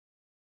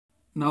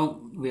Now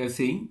we are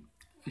seeing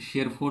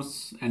shear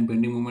force and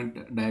bending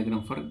moment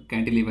diagram for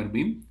cantilever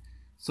beam.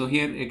 So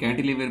here a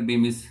cantilever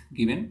beam is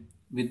given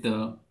with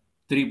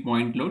 3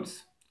 point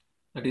loads,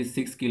 that is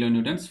 6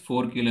 kilonewtons,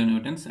 4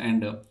 kilonewtons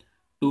and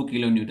 2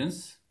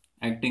 kilonewtons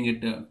acting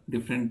at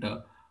different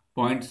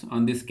points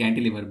on this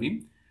cantilever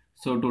beam.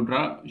 So to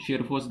draw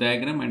shear force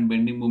diagram and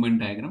bending moment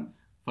diagram,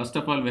 first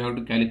of all we have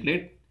to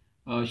calculate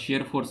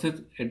shear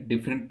forces at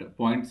different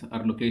points or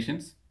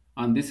locations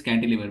on this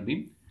cantilever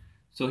beam.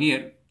 So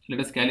here let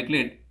us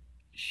calculate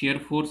shear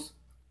force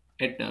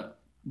at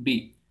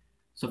B.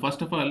 So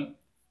first of all,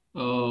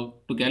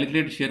 to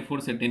calculate shear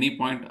force at any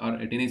point or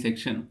at any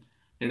section,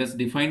 let us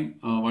define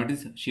what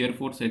is shear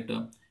force at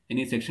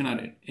any section or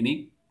at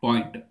any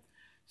point.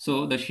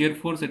 So the shear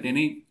force at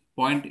any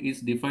point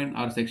is defined,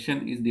 or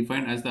section is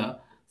defined as the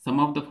sum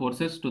of the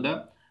forces to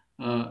the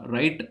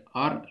right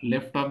or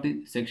left of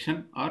the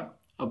section or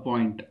a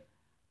point.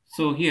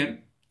 So here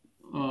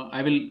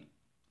I will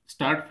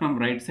start from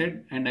right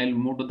side and I will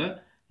move to the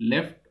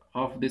left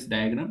of this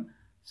diagram.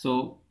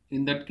 So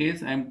in that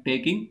case I am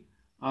taking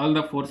all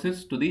the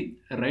forces to the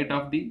right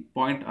of the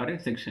point or a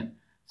section.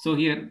 So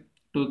here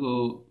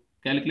to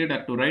calculate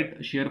or to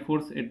write shear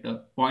force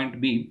at point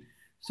B.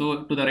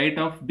 So to the right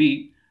of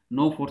B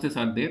no forces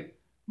are there,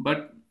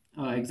 but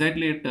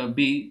exactly at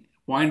B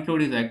point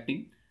load is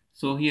acting.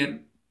 So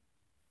here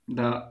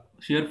the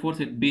shear force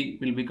at B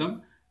will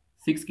become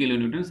 6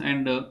 kilonewtons,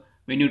 and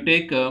when you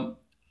take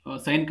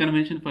sign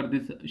convention for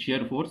this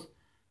shear force,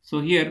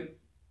 so here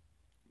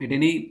at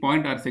any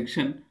point or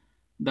section,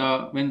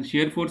 the when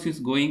shear force is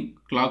going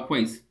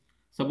clockwise,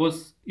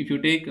 suppose if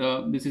you take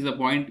this is a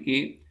point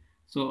A,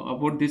 so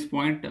about this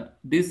point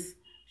this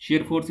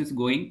shear force is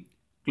going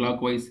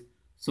clockwise,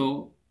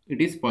 so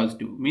it is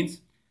positive,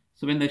 means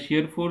so when the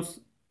shear force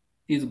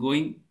is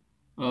going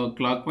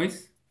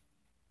clockwise,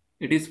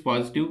 it is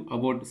positive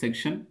about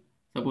section,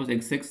 suppose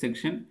XX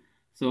section.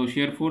 So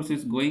shear force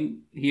is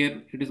going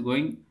here, it is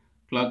going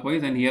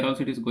clockwise, and here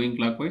also it is going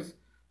clockwise,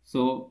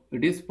 so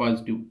it is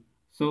positive.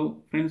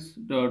 So friends,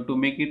 to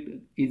make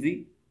it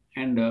easy,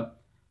 and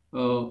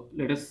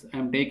let us I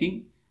am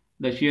taking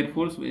the shear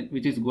force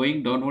which is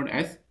going downward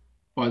as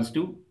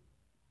positive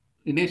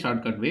in a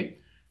shortcut way.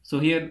 So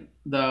here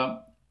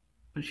the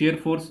shear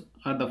force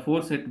or the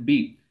force at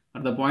B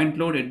or the point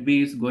load at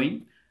B is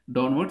going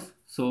downwards,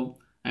 so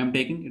I am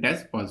taking it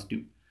as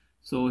positive.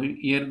 So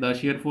here the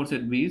shear force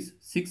at B is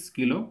 6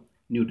 kilo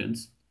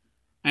newtons.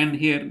 And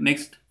here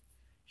next,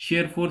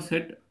 shear force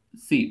at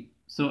C.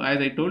 So as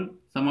I told,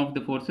 sum of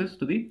the forces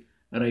to the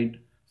right.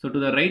 So to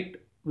the right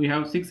we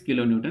have 6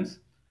 kilonewtons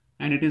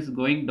and it is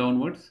going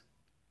downwards,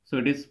 so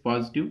it is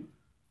positive.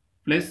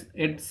 Plus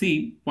at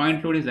C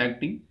point load is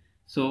acting,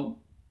 so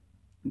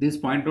this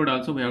point load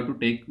also we have to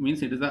take,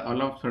 means it is the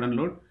all of sudden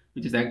load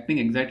which is acting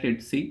exactly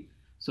at C.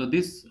 So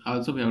this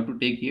also we have to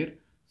take here.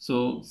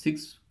 So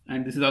 6,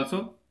 and this is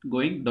also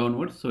going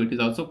downwards, so it is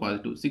also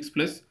positive. 6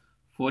 plus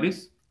 4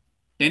 is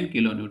 10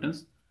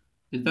 kilonewtons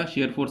is the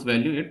shear force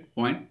value at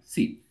point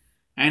C.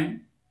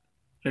 And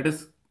let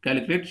us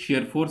calculate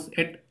shear force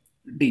at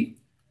D.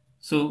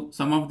 So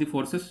sum of the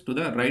forces to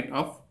the right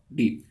of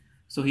D.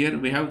 So here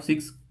we have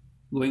 6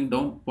 going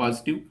down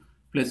positive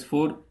plus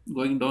 4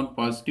 going down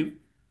positive,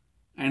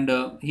 and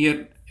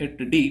here at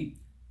D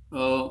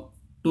 2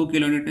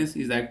 kilonewtons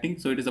is acting,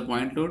 so it is a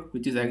point load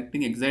which is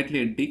acting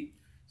exactly at D.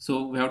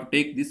 So we have to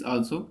take this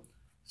also,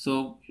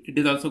 so it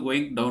is also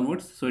going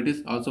downwards, so it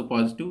is also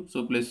positive,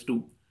 so plus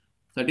 2,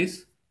 that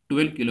is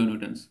 12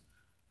 kilonewtons.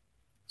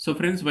 So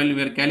friends, while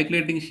we are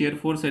calculating shear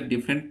force at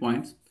different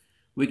points,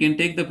 we can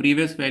take the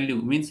previous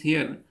value, means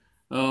here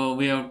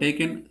we have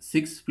taken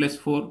 6 plus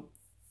 4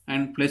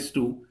 and plus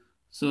 2.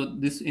 So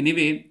this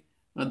anyway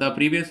the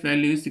previous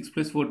value is 6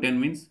 plus 4 10,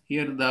 means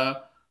here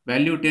the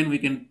value 10 we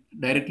can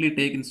directly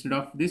take instead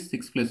of this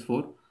 6 plus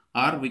 4,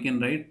 or we can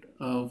write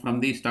from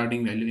the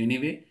starting value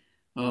anyway,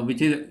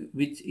 which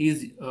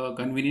is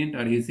convenient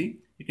or easy,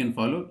 you can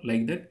follow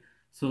like that.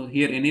 So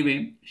here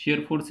anyway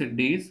shear force at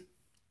D is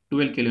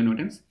 12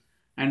 kilonewtons,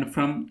 and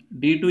from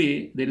D to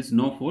A there is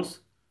no force,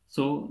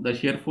 so the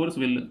shear force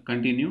will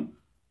continue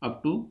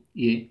up to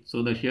A.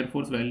 So the shear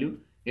force value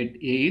at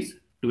A is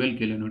 12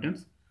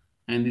 kilonewtons,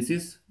 and this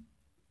is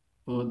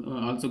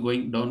also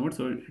going downward,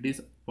 so it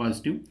is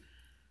positive.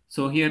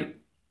 So here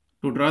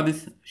to draw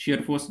this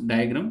shear force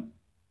diagram,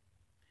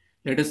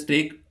 let us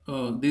take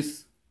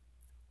this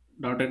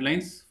dotted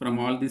lines from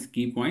all these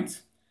key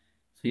points,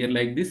 so here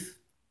like this,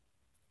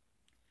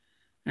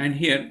 and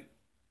here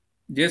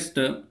just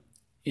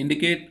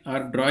indicate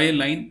or draw a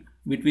line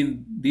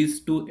between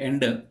these two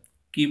end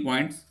key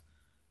points.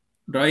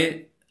 Draw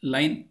a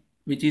line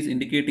which is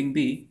indicating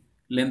the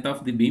length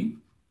of the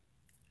beam,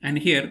 and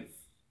here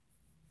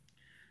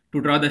to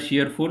draw the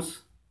shear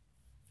force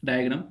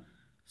diagram,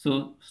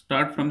 so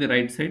start from the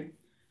right side,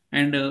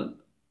 and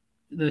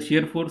the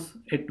shear force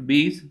at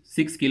B is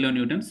 6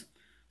 kilonewtons,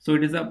 so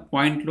it is a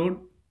point load,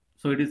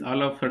 so it is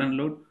all of sudden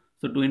load.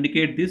 So to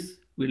indicate this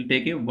we will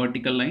take a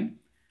vertical line,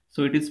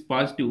 so it is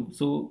positive.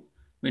 So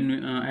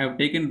when I have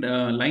taken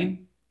the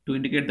line to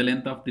indicate the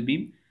length of the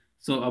beam,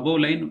 So above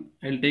line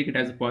I'll take it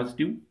as a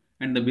positive,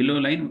 and the below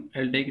line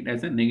I'll take it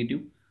as a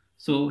negative.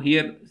 So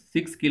here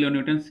 6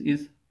 kilonewtons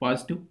is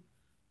positive,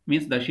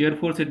 means the shear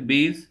force at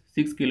B is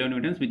 6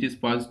 kilonewtons, which is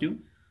positive.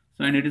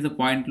 So and it is a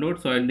point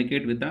load, so I'll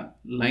indicate with the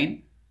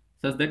line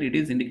such that it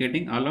is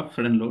indicating all of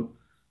sudden load.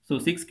 So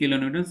 6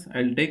 kilonewtons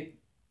I'll take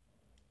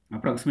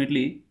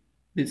approximately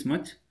this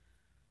much.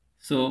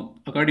 So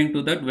according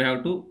to that we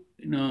have to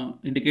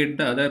indicate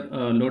the other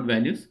load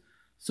values.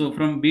 So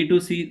from B to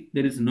C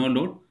there is no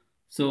load,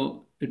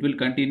 so it will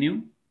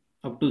continue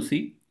up to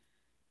C.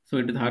 So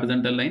it is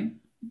horizontal line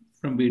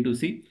from B to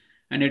C,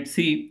 and at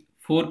C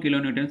 4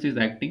 kilonewtons is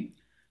acting.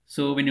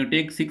 So when you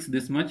take 6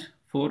 this much,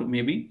 4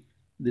 maybe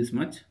this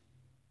much.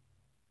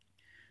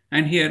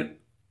 And here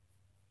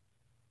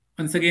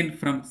once again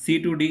from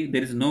C to D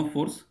there is no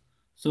force,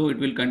 so it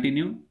will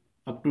continue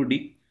up to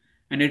D,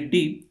 and at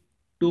D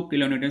 2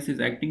 kilonewtons is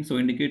acting, so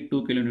indicate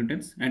 2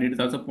 kilonewtons, and it is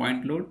also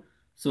point load,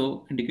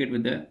 so indicate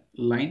with the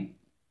line.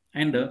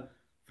 And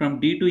from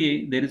D to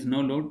A there is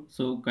no load,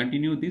 so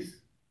continue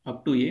this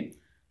up to A,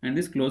 and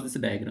this close this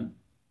diagram.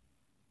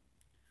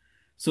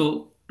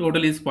 So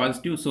total is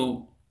positive,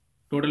 so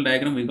total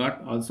diagram we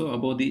got also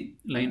above the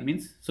line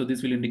means, so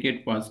this will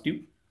indicate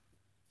positive.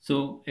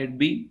 So at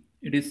B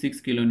it is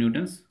 6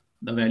 kilonewtons,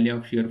 the value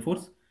of shear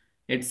force.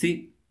 At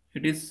C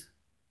it is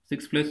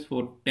 6 plus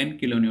 4 10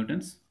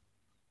 kilonewtons,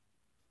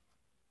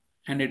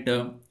 and at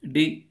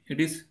D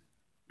it is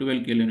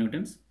 12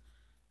 kilonewtons,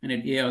 and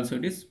at A also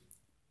it is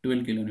 12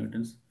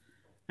 kilonewtons.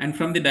 And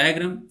from the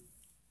diagram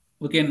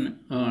we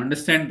can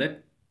understand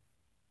that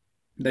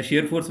the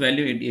shear force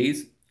value at A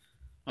is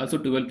also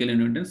 12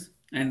 kilonewtons,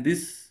 and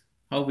this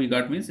how we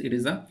got means it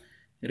is a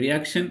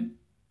reaction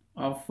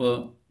of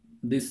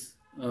this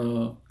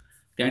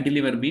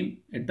cantilever beam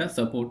at the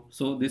support.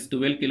 So this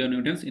 12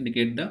 kilonewtons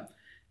indicate the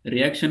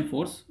reaction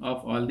force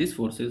of all these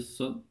forces,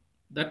 so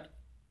that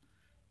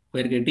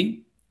we are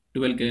getting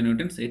 12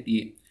 kilonewtons at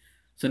A.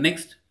 So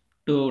next,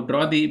 to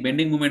draw the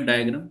bending moment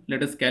diagram,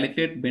 let us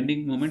calculate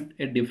bending moment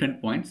at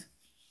different points.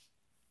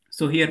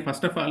 So here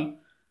first of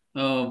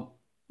all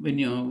when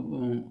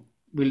you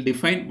will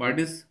define what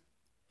is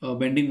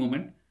bending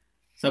moment.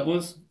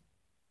 Suppose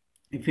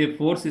if a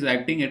force is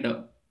acting at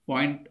a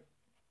point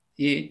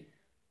A,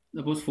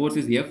 suppose force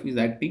is F is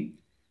acting,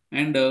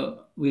 and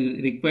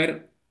we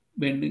require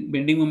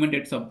bending moment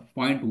at some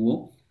point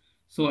O.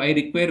 So I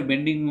require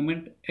bending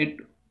moment at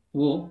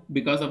O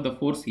because of the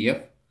force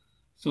F.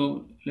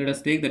 So let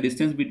us take the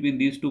distance between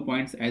these 2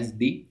 points as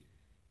D.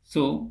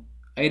 So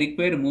I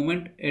require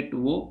moment at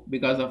O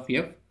because of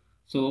F.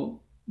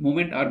 So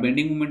moment or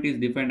bending moment is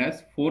defined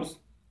as force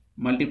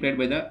multiplied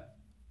by the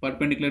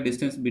perpendicular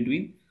distance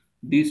between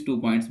these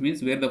 2 points,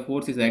 means where the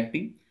force is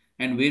acting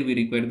and where we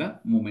require the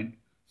moment.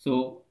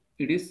 So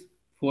it is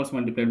force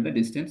multiplied by the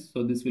distance.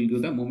 So this will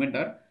give the moment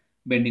or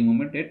bending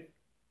moment at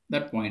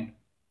that point.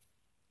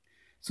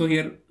 So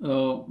here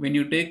when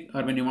you take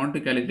or when you want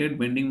to calculate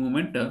bending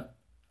moment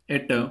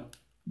at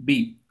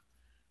B,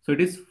 so it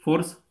is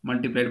force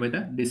multiplied by the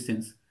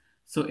distance.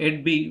 So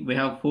at B we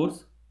have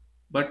force,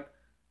 but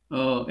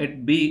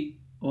at B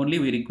only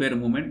we require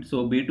moment.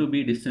 So B to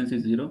B distance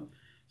is 0.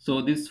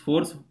 So this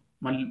force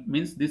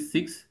means this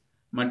 6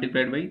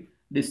 multiplied by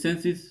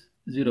distance is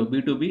 0.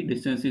 B to B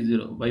distance is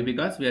 0. Why?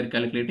 Because we are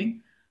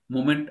calculating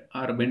moment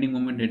or bending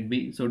moment at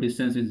B. So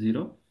distance is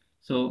 0.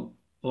 So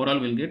overall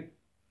we'll get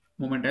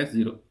moment as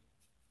 0,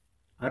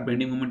 or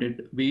bending moment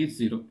at B is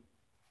 0.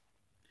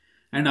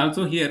 And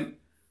also here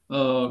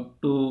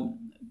to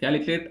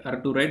calculate or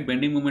to write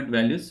bending moment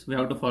values, we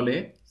have to follow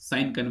a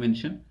sign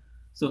convention.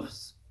 So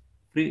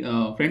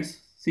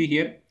friends, see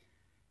here.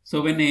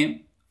 So when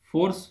a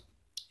force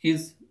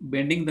is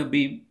bending the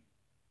beam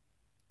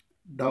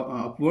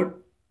upward,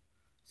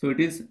 so it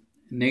is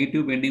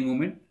negative bending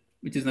moment,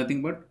 which is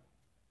nothing but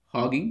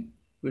hogging.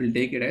 We will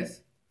take it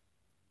as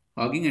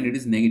hogging, and it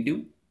is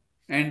negative.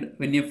 And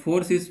when a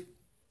force is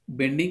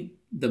bending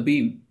the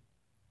beam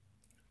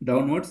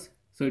downwards,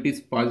 so it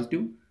is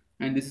positive,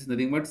 and this is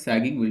nothing but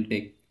sagging will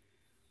take.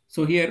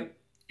 So here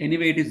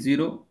anyway it is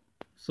 0,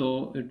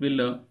 so it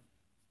will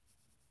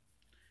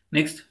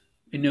next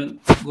when you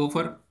go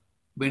for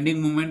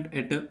bending moment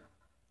at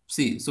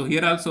C. So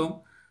here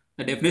also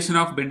the definition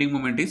of bending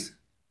moment is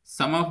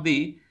sum of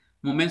the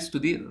moments to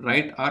the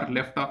right or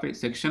left of a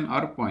section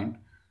or point.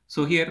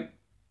 So here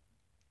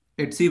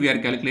at C we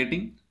are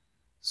calculating,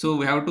 so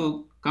we have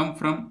to come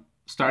from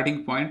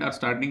starting point or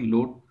starting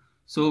load.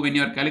 So when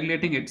you are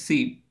calculating at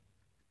C,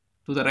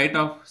 to the right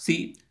of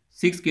C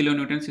 6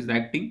 kilonewtons is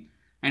acting,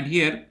 and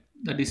here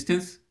the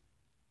distance.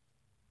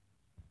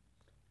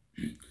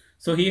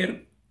 So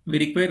here we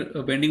require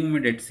a bending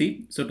moment at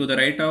C. So to the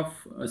right of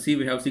C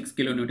we have 6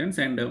 kilonewtons,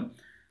 and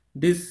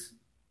this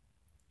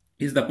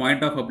is the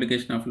point of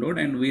application of load,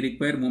 and we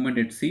require moment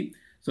at C.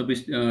 So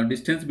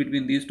distance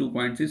between these 2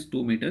 points is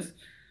 2 meters.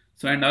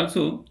 So and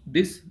also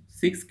this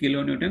 6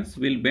 kilonewtons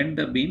will bend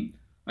the beam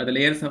or the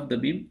layers of the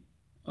beam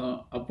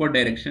upward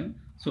direction,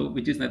 so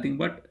which is nothing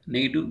but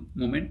negative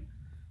moment.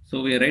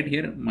 So we write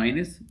here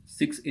minus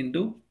 6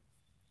 into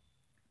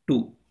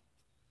 2,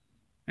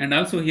 And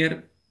also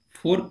here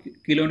 4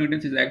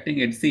 kilonewtons is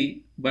acting at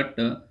C, but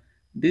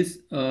this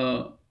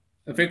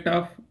effect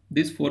of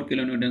this 4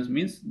 kilonewtons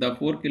means the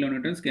 4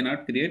 kilonewtons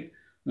cannot create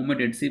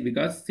moment at C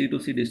because C to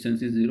C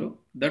distance is 0,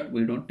 that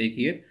we don't take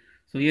here.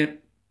 So here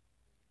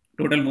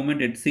total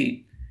moment at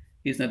C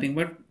is nothing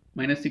but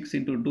minus 6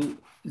 into 2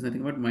 is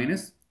nothing but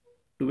minus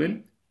 12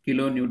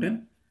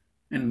 kilonewton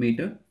and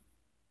meter.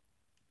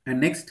 And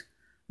next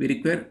we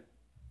require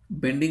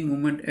bending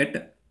moment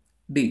at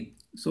D.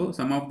 So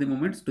sum of the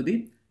moments to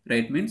the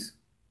right means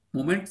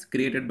moments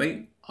created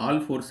by all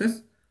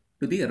forces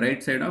to the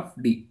right side of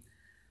D.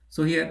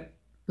 So here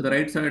to the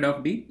right side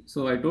of D,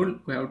 so I told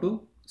we have to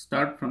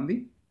start from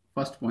the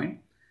first point.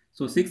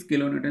 So 6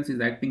 kilonewtons is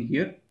acting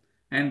here,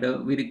 and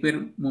we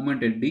require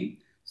moment at D.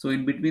 So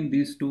in between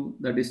these two,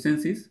 the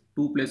distance is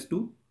 2 plus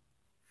 2,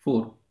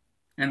 4.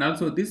 And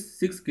also this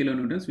 6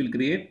 kilonewtons will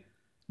create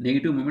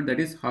negative moment, that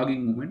is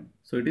hogging moment.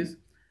 So it is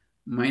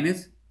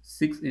minus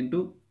 6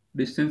 into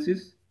distance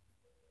is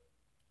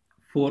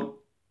 4.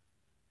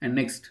 And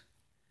next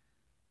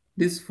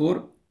this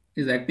 4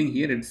 is acting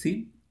here at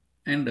C,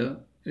 and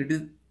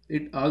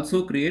it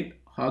also create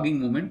hogging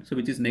moment, so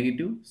which is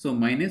negative. So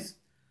minus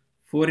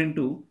 4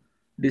 into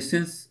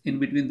distance in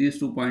between these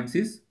 2 points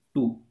is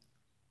 2,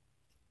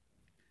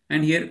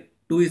 and here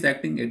 2 is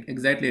acting at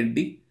exactly at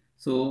D.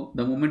 So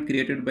the moment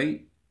created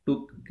by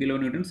 2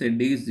 kilonewtons at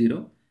D is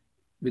 0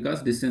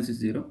 because distance is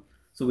 0,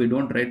 so we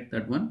don't write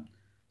that one.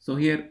 So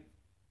here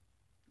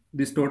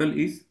this total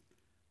is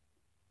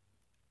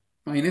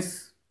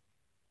minus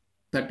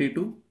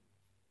 32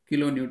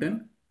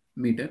 kilonewton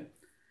meter.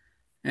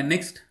 And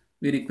next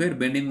we require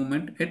bending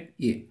moment at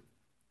A.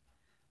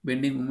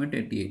 Bending moment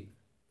at A.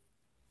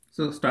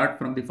 So start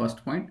from the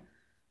first point.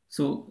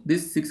 So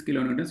this 6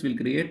 kilonewtons will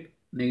create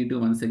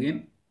negative once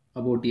again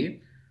about A.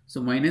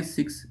 So minus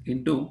 6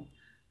 into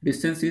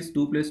distance is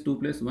 2 plus 2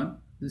 plus 1.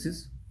 This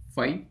is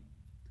 5.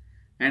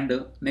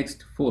 And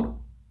next 4.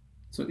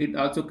 So it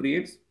also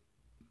creates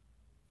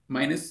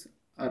minus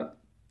or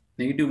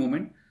negative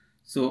moment.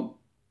 So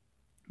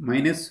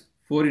minus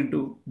 4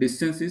 into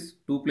distance is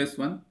 2 plus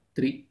 1,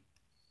 3.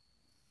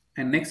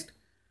 And next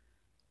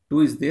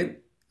 2 is there.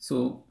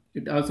 So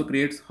it also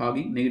creates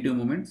hogging negative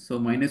moment. So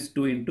minus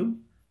 2 into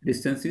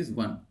distance is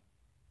 1.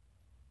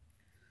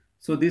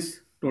 So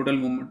this total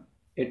moment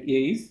at A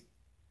is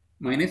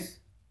minus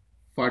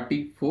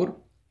 44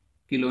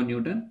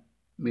 kilonewton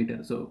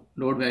meter. So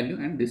load value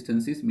and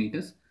distance is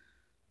meters.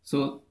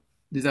 So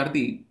these are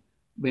the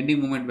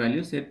bending moment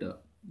values at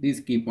these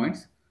key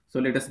points. So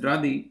let us draw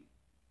the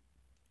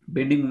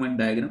bending moment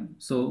diagram.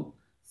 So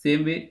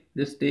same way,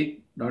 just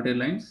take dotted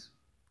lines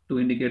to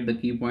indicate the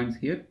key points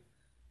here.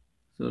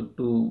 So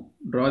to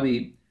draw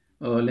the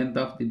length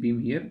of the beam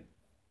here,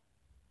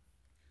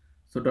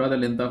 so draw the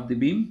length of the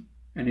beam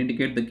and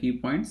indicate the key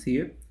points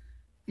here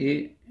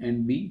A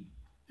and B,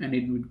 and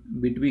in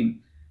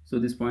between, so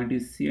this point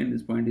is C and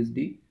this point is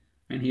D,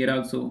 and here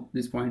also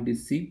this point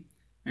is C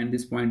and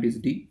this point is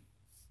D.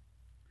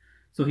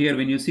 So here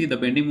when you see the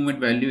bending moment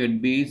value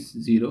at B is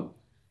 0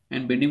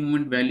 and bending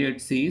moment value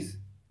at C is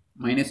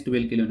minus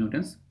 12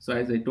 kilonewtons. So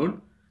as I told,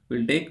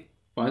 we'll take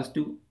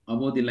positive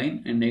above the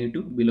line and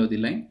negative below the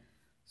line.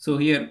 So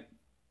here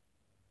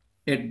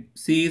at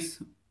C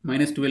is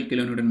minus 12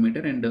 kilonewton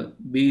meter and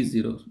B is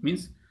 0,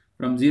 means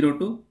from 0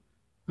 to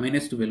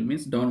minus 12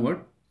 means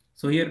downward.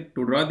 So here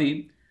to draw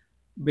the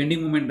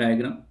bending moment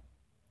diagram,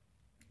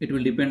 it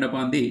will depend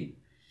upon the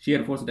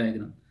shear force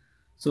diagram.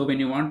 So when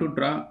you want to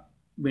draw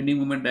bending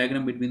moment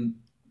diagram between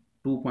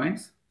 2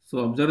 points, so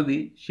observe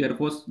the shear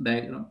force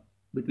diagram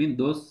between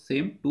those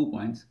same 2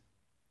 points.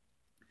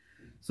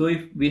 So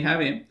if we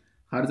have a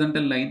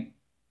horizontal line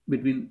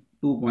between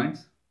 2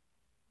 points,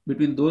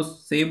 between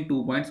those same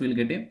 2 points we will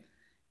get a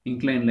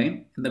inclined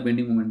line in the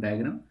bending moment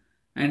diagram.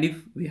 And if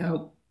we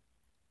have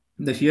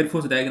the shear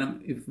force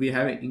diagram, if we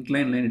have an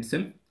inclined line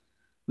itself,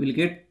 we will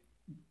get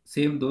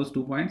same those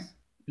 2 points,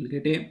 we will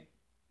get a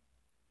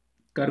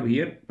curve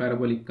here,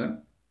 parabolic curve.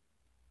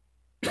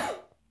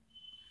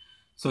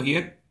 So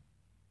here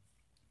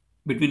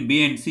between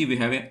B and C we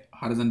have a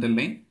horizontal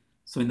line.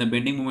 So in the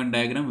bending moment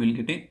diagram we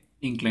will get a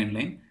inclined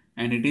line,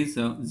 and it is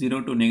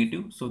 0 to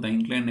negative, so the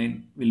inclined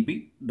line will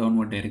be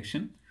downward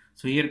direction.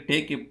 So here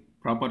take a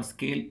proper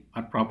scale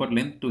or proper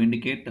length to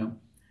indicate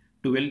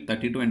 12,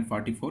 32 and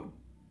 44.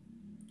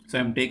 So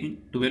I am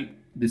taking 12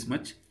 this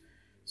much.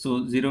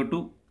 So 0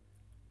 to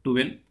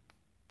 12,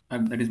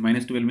 that is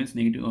minus 12 means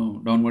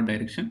negative downward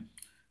direction,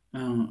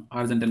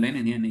 horizontal line,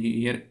 and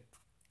here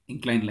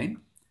inclined line.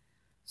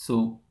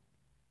 So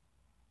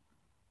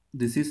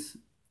this is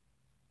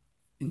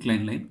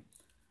inclined line,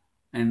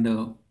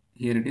 and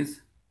here it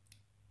is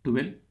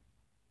 12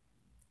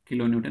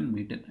 kilonewton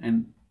meter,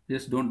 and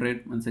just don't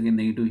write once again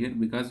negative here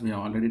because we have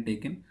already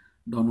taken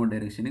downward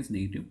direction is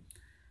negative.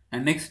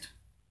 And next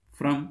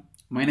from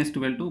minus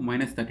 12 to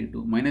minus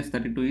 32, minus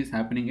 32 is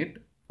happening at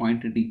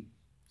point D.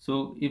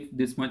 So if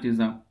this much is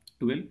a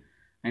 12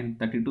 and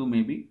 32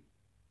 may be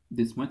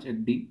this much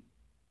at D,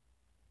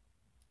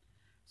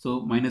 so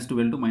minus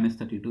 12 to minus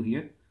 32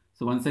 here.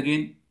 So once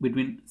again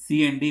between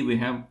C and D we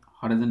have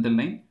horizontal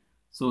line.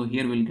 So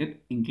here we'll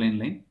get inclined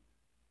line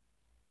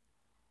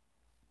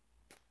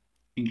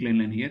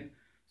here.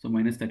 So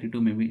minus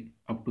 32 maybe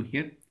up to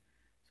here.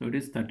 So it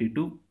is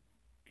 32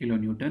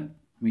 kilonewton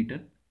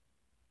meter.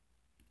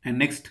 And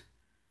next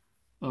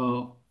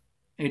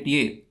at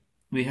A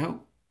we have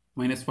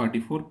minus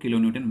 44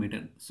 kilonewton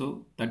meter.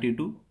 So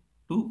 32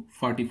 to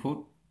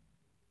 44.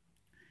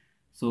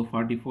 So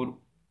 44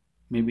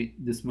 maybe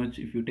this much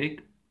if you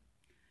take.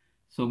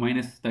 So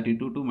minus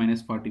 32 to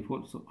minus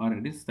 44. So or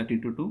it is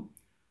 32 to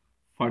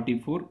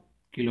 44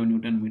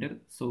 kilonewton meter.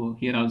 So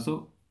here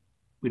also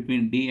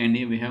between D and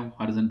A we have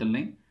horizontal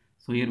line.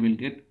 So here we'll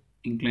get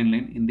inclined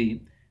line in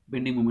the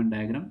bending moment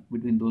diagram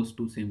between those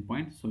two same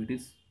points. So it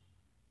is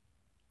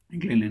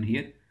inclined line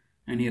here,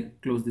 and here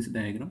close this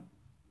diagram.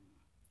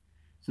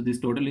 So this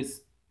total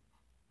is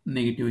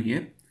negative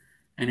here,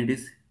 and it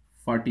is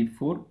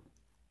 44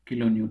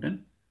 kilonewton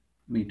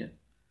meter.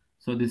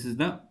 So this is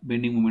the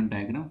bending moment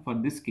diagram for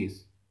this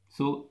case.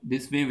 So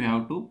this way we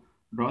have to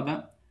draw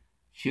the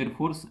shear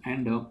force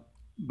and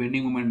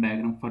bending moment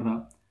diagram for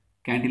the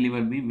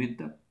cantilever beam with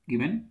the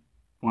given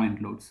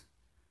point loads.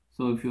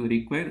 So if you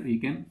require, you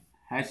can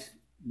hash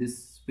this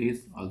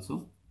space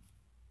also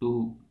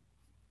to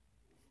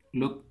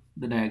look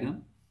the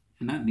diagram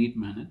in a neat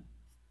manner.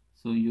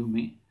 So you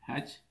may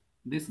hatch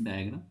this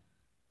diagram.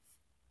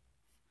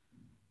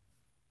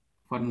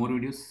 For more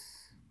videos,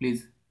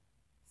 please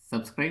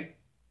subscribe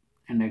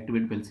and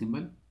activate bell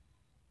symbol.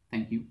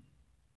 Thank you.